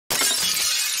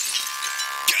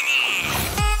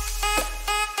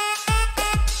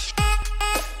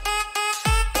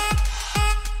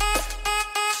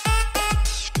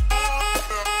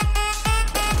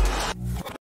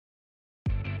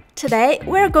Today,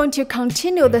 we're going to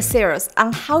continue the series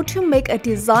on how to make a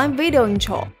design video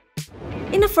intro.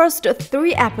 In the first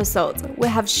 3 episodes, we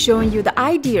have shown you the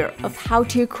idea of how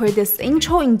to create this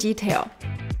intro in detail,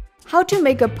 how to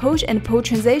make a push and pull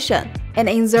transition and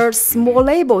insert small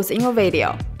labels in your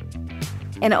video,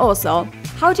 and also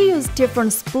how to use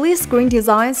different split screen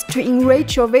designs to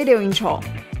enrich your video intro.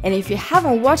 And if you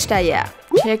haven't watched that yet,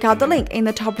 check out the link in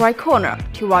the top right corner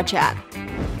to watch it.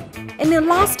 In the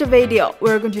last video,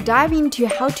 we're going to dive into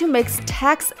how to make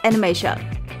text animation.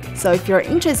 So if you're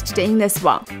interested in this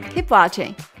one, keep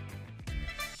watching.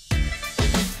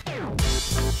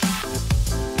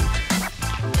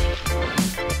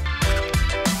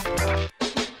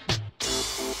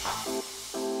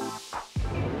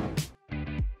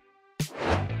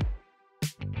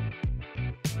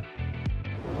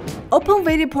 Open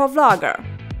VideoProc Vlogger.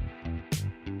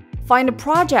 Find the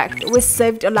project we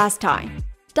saved last time.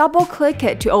 Double-click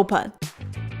it to open.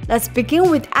 Let's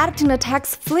begin with editing the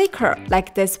text flicker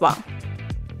like this one.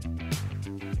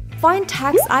 Find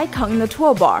text icon in the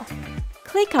toolbar.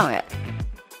 Click on it.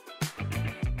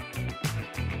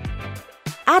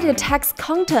 Add the text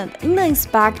content in the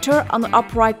inspector on the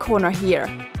upper right corner here.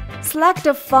 Select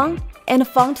the font and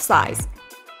font size.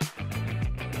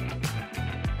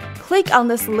 Click on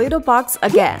this little box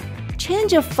again.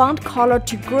 Change the font color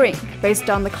to green based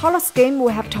on the color scheme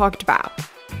we have talked about.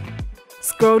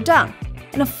 Scroll down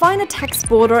and find the text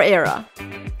border area.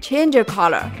 Change the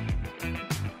color.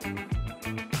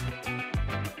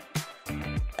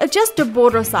 Adjust the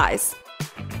border size.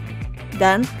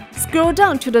 Then, scroll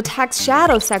down to the text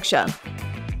shadow section.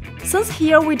 Since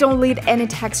here we don't need any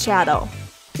text shadow,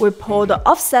 we pull the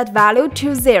offset value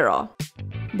to 0.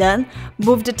 Then,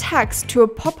 move the text to a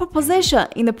proper position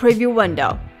in the preview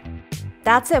window.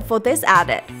 That's it for this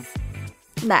edit.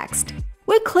 Next,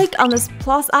 we click on this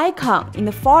plus icon in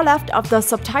the far left of the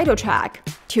subtitle track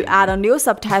to add a new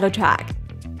subtitle track.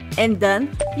 And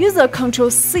then, use the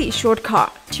Ctrl+C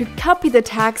shortcut to copy the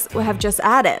text we have just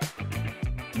added.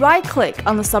 Right-click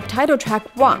on the subtitle track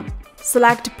 1,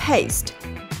 select Paste.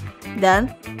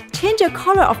 Then, change the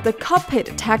color of the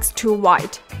copied text to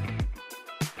white.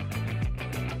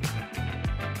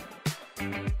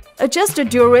 Adjust the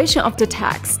duration of the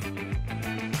text.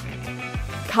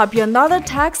 Copy another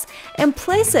text and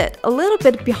place it a little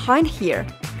bit behind here.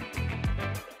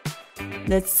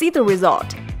 Let's see the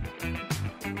result.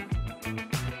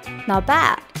 Not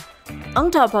bad.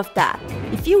 On top of that,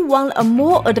 if you want a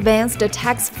more advanced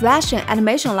text flashing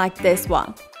animation like this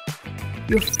one,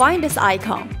 you'll find this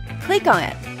icon, click on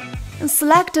it, and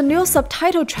select the new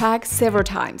subtitle track several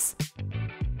times.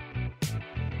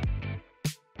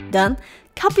 Then,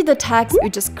 copy the text you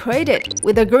just created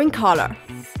with a green color.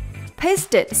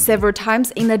 Paste it several times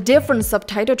in the different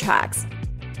subtitle tracks.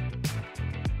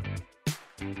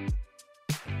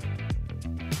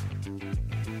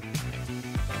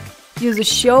 Use the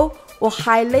show or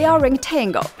hide layer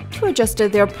rectangle to adjust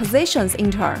their positions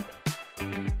in turn.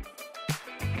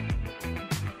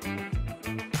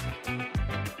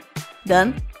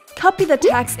 Then, copy the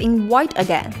text in white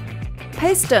again.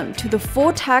 Paste them to the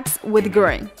full text with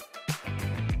green.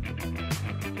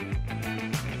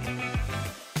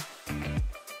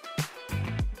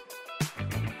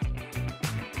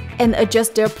 And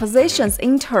adjust their positions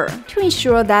in turn to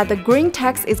ensure that the green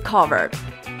text is covered.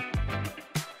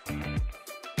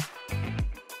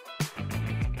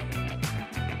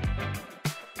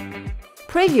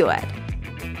 Preview it,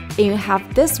 and you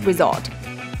have this result.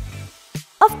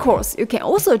 Of course, you can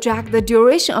also drag the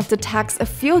duration of the text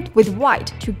filled with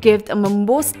white to give them a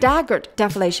more staggered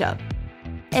definition.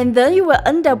 And then you will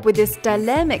end up with this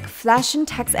dynamic flashing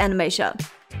text animation.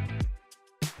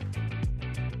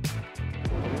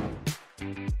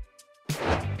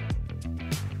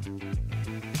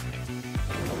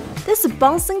 This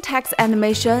bouncing text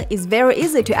animation is very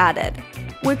easy to edit.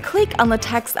 We click on the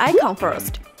text icon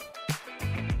first.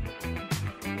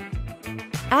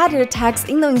 Add the text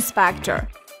in the inspector.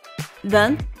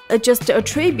 Then, adjust the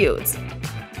attributes.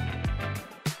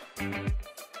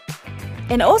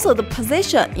 And also the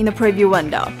position in the preview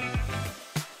window.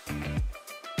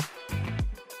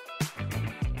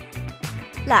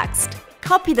 Next,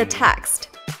 copy the text.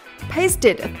 Paste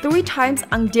it 3 times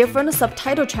on different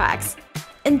subtitle tracks.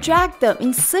 And drag them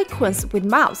in sequence with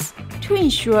mouse to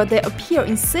ensure they appear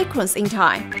in sequence in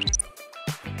time.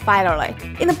 Finally,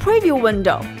 in the preview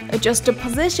window, adjust the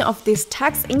position of this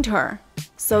text in turn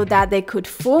so that they could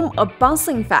form a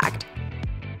bouncing effect.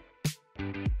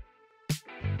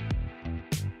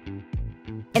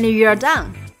 And you're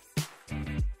done!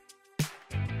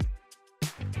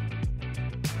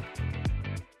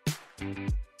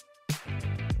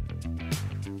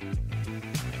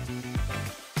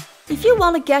 If you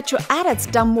want to get your edits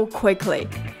done more quickly,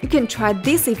 you can try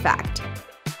this effect.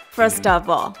 First of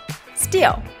all,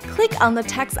 still, click on the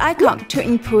text icon to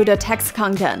input the text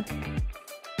content.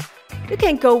 You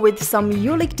can go with some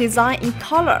unique design in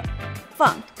color,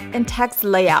 font, and text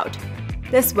layout.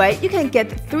 This way, you can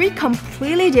get 3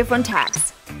 completely different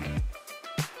texts.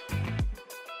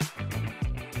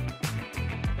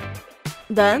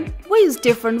 Then, we use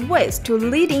different ways to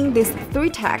lead in these 3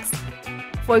 texts.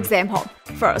 For example,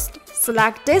 first,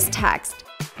 select this text.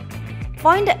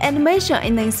 Find the animation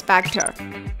in the inspector.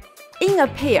 In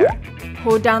Appear,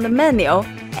 hold down the menu,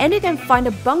 and you can find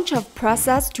a bunch of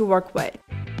presets to work with.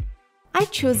 I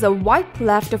choose the wipe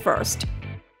left first.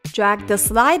 Drag the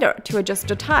slider to adjust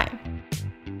the time.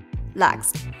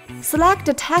 Next, select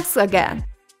the text again.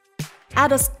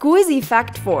 Add a squeeze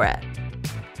effect for it.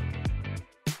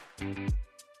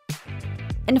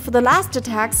 And for the last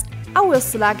text, I will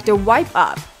select the wipe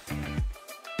up.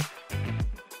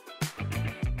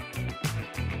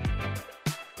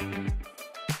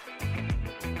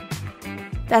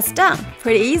 That's done.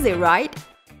 Pretty easy, right?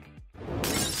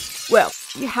 Well,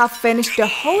 you have finished the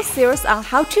whole series on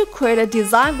how to create a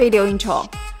design video intro.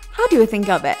 How do you think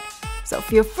of it? So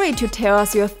feel free to tell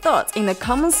us your thoughts in the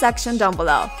comment section down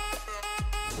below.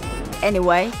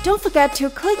 Anyway, don't forget to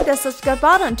click the subscribe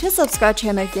button to subscribe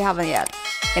channel if you haven't yet.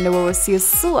 And we will see you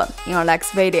soon in our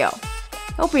next video.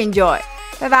 Hope you enjoy.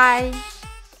 Bye bye!